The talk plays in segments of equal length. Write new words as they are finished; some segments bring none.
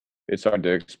it's hard to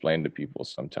explain to people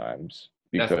sometimes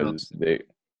Definitely. because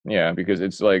because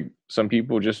it's like some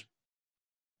people just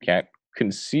can't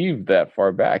conceive that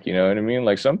far back, you know what I mean?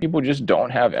 Like some people just don't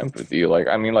have empathy. Like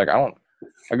I mean, like I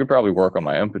could probably work on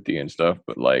my empathy and stuff,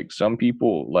 but like some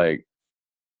people like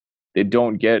they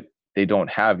don't get they don't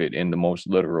have it in the most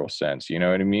literal sense, you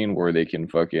know what I mean? Where they can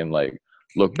fucking like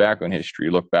look back on history,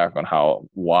 look back on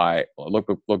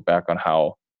look back on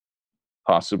how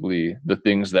possibly the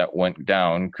things that went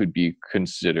down could be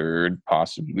considered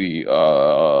possibly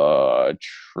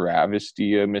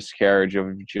travesty, a miscarriage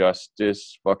of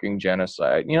justice, fucking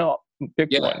genocide. You know, pick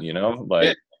Yeah. one, you know? Yeah.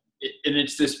 Like And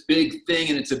it's this big thing,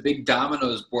 and it's a big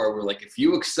dominoes board where, like, if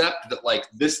you accept that, like,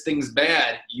 this thing's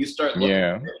bad, you start looking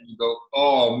yeah. at it and you go,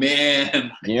 oh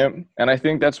man. Yep. And I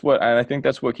think that's what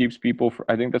keeps people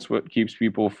I think that's what keeps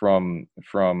people from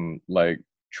like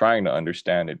trying to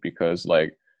understand it because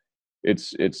like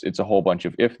it's a whole bunch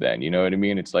of if then, you know what I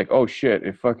mean? It's like, oh shit,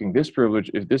 if fucking this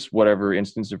privilege, if this whatever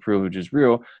instance of privilege is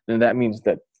real, then that means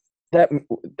that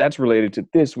that's related to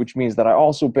this, which means that I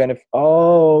also benefit.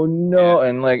 Oh Yeah. no,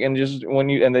 and like and just when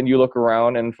you and then you look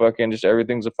around and fucking just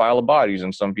everything's a pile of bodies,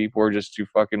 and some people are just too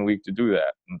fucking weak to do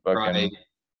that, and Right. fucking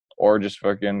or just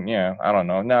fucking yeah, I don't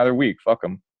know. Nah, they're weak. Fuck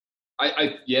them.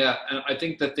 Yeah, and I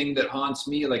think the thing that haunts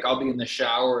me, like, I'll be in the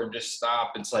shower and just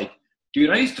stop. It's like, dude,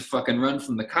 I used to fucking run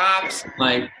from the cops.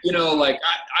 Like, like,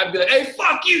 I'd be like, hey,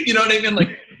 fuck you. You know what I mean?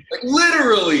 Like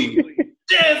literally.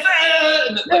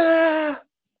 And like, Ah.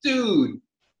 dude,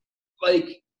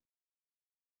 like,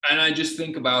 and I just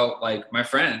think about, like, my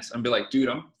friends. I'd be like, dude,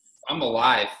 I'm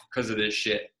alive because of this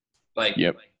shit. Like,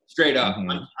 Yep. straight up,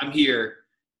 Mm-hmm. I'm here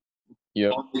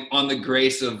Yep. on the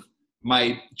grace of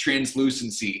my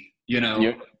translucency.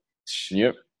 Yep.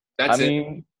 Yep. That's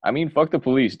it. I mean, fuck the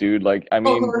police, dude. Like, I Oh,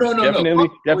 no, mean, no, no, no.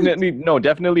 Fuck the police.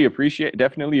 definitely appreciate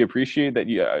that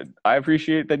you. I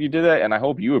appreciate that you did that, and I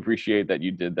hope you appreciate that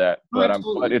you did that. Oh, But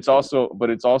absolutely. it's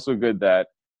also good that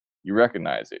you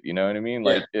recognize it. You know what I mean?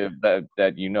 Yeah. Like, if that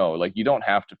like you don't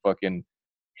have to fucking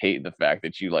hate the fact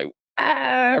that you like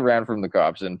ran from the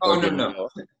cops and Oh, no, fucking no.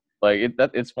 like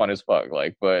it's fun as fuck.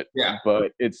 Like, Yeah.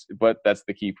 but that's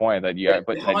the key point that It,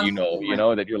 but it that haunts me in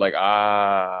like, that you're like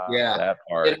yeah. that It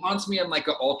part. haunts me in like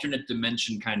an alternate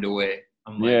dimension kind of way.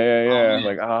 I'm Yeah, like, yeah, oh yeah. man.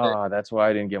 Like, that's why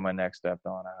I didn't get my neck stepped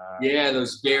on. Yeah,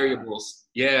 those variables.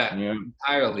 Yeah, Yeah, it's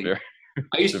entirely. very,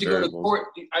 I used the to go to variables. court.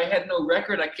 I had no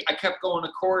record. I kept going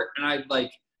to court, and I'd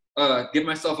like give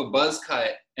myself a buzz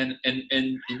cut, and and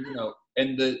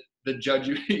the judge,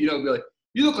 be like,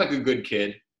 "You look like a good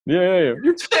kid." Yeah, yeah, yeah.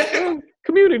 You're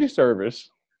community service.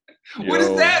 What does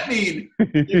Yo, that mean?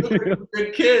 You look like a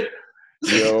good kid.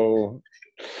 yo, Oh,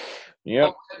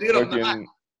 yep. dude, I'm not.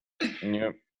 Fucking,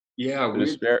 yep. Yeah, The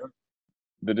weird.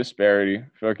 the disparity,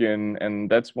 fucking, and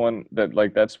that's one that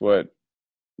like that's one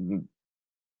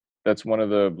of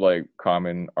the like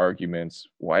common arguments.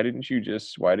 Why didn't you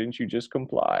just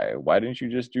comply? Why didn't you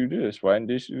just do this? Why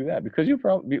didn't you do that? Because you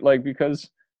probably like because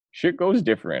shit goes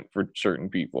different for certain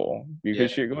people. Yeah,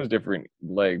 Because shit goes different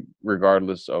like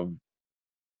regardless of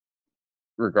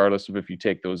if you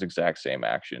take those exact same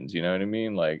actions, you know what I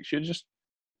mean? Like shit just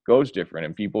goes different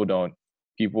and people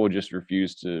just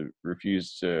refuse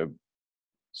to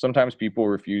sometimes people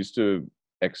refuse to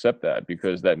accept that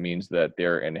because that means that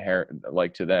they're inherent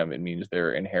like to them it means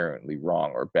they're inherently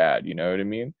wrong or bad, you know what I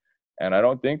mean? And I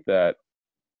don't think that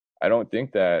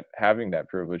having that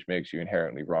privilege makes you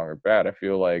inherently wrong or bad. I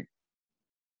feel like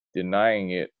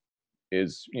denying it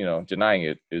denying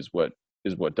it is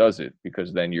what does it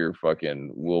because then you're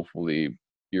fucking willfully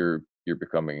you're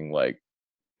becoming like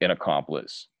an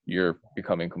accomplice. You're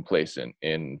becoming complacent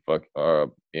in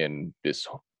this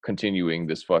continuing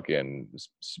this fucking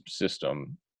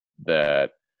system that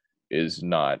is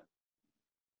not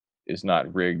is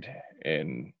not rigged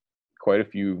in quite a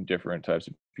few different types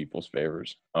of people's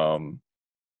favors.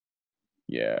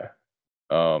 Yeah.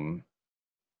 Um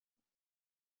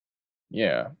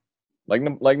yeah. Like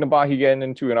Nabahi getting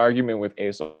into an argument with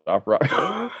Aesop Rock.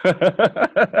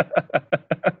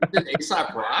 did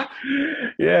Aesop Rock?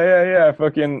 Yeah.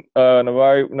 Fucking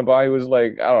Nabai was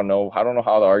like, I don't know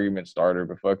how the argument started,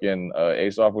 but fucking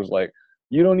Aesop was like,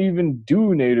 you don't even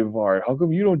do native art. How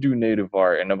come you don't do native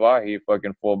art? And Nabai,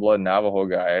 fucking full blood Navajo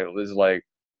guy, was like,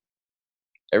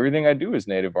 everything I do is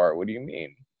native art. What do you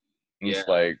mean? And Yeah, it's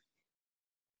like,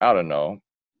 I don't know.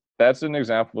 That's an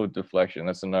example of deflection.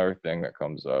 That's another thing that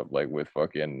comes up, like with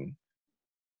fucking.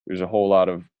 There's a whole lot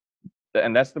of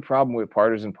and that's the problem with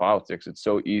partisan politics. It's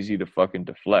so easy to fucking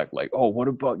deflect. Like, oh, what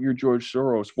about your George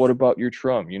Soros? What about your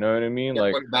Trump? You know what I mean? yeah.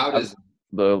 Like, What about I, his?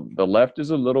 the left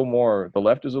is a little more. The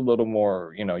left is a little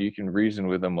more. You know, you can reason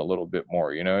with them a little bit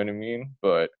more. You know what I mean?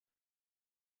 But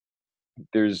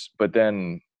but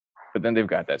then they've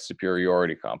got that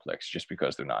superiority complex just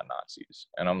because they're not Nazis.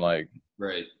 And I'm like,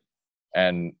 Right.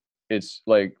 and it's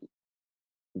like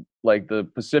the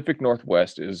Pacific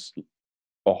Northwest is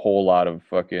a whole lot of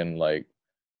fucking like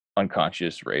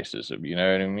unconscious racism, you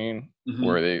know what I mean? Hmm.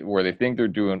 Where they think they're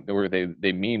doing, where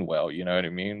they mean well, you know what I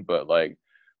mean? But like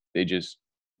they just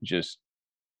they're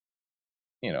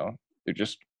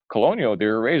just colonial. They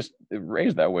were raised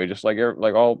that way, just like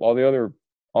all the other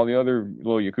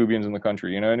little Yakubians in the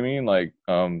country, you know what I mean? Like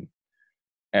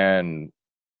and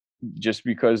just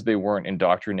because they weren't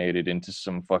indoctrinated into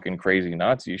some fucking crazy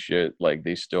Nazi shit, like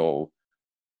they still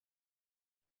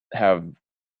have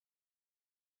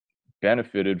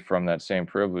benefited from that same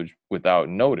privilege without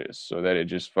notice, so that it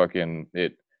just fucking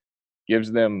it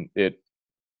gives them it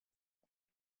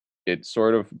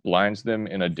sort of blinds them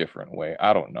in a different way.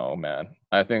 I don't know, man.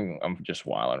 I think I'm just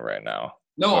wilding right now.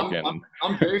 No, Fucking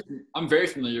I'm very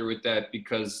familiar with that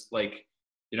because like,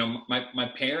 my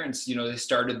parents, they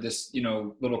started this,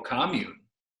 little commune,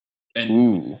 and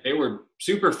ooh. they were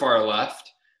super far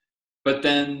left, but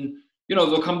then,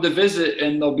 they'll come to visit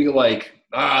and they'll be like,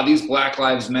 these Black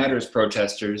Lives Matters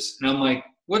protesters. And I'm like,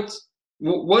 what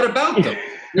about them?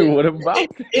 What about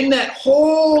In that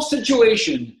whole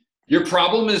situation, your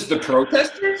problem is the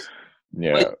protesters?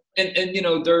 Like, yeah. and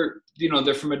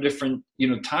they're from a different,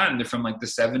 time. They're from like the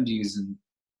 70s,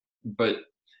 but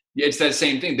it's that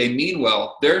same thing. They mean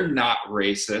well. They're not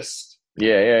racist.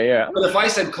 Yeah. But if I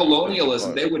said What the colonialism,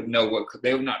 fuck? they would know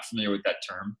they were not familiar with that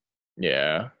term.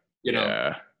 Yeah. You know,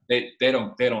 Yeah.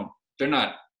 they're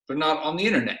not on the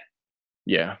internet.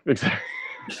 Yeah. Exactly.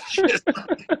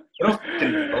 They don't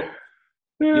fucking know.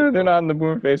 Yeah, they're not in the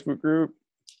Boom Facebook group.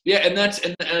 Yeah, and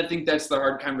I think that's the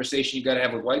hard conversation you got to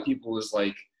have with white people is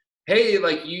like, hey,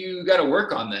 like you got to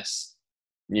work on this,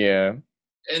 Yeah. and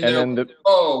And they're then like,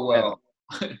 oh and well.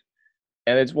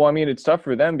 it's, well, I mean, it's tough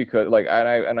for them because like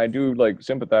and I do like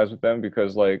sympathize with them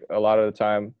because like a lot of the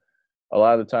time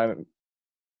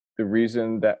the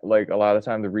reason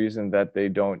that they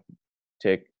don't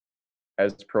take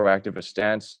as proactive a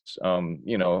stance,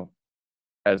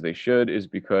 as they should, is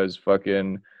because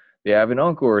fucking they have an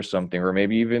uncle or something, or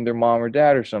maybe even their mom or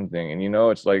dad or something, and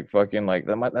it's like fucking like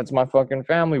that's my fucking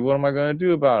family. What am I gonna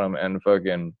do about them? And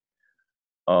fucking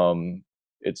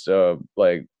it's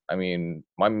like, I mean,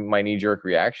 my knee jerk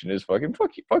reaction is fucking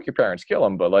fuck your parents, kill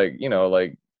them. But like,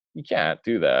 like you can't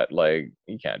do that. Like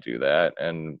you can't do that.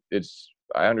 And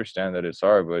I understand that it's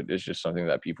hard, but it's just something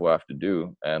that people have to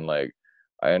do. And like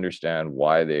I understand,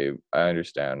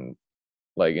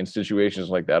 like in situations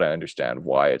like that, I understand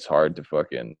why it's hard to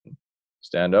fucking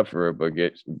stand up for it.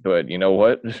 But you know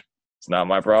what? It's not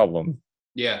my problem.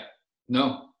 Yeah,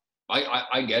 no,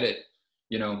 I get it.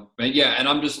 But yeah, and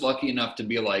I'm just lucky enough to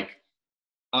be like,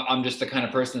 I'm just the kind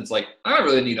of person that's like, I don't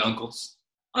really need uncles.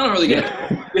 I don't really get,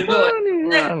 Yeah. like,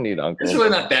 I don't need it's uncles. really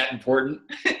not that important.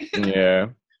 Yeah.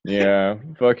 Yeah.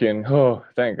 Fucking, oh,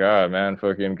 thank God, man.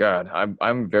 Fucking God.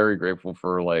 I'm very grateful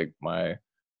for like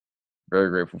very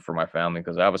grateful for my family,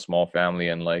 because I have a small family,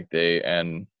 and like they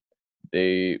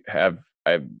have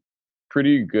a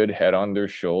pretty good head on their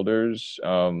shoulders.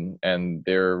 And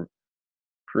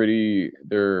pretty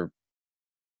they're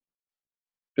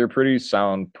they're pretty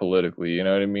sound politically, you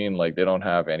know what I mean? Like they don't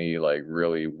have any like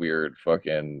really weird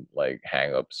fucking like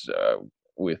hangups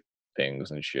with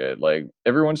things and shit. Like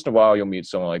every once in a while you'll meet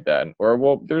someone like that, or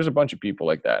well, there's a bunch of people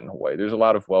like that in Hawaii. There's a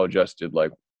lot of well-adjusted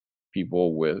like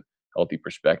people with healthy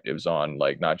perspectives on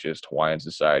like not just Hawaiian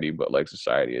society, but like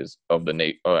society is of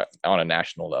the on a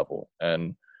national level.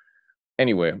 And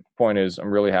anyway, point is,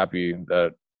 I'm really happy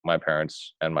that my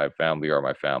parents and my family are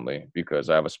my family, because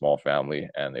I have a small family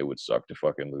and it would suck to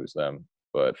fucking lose them.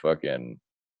 But fucking,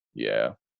 yeah.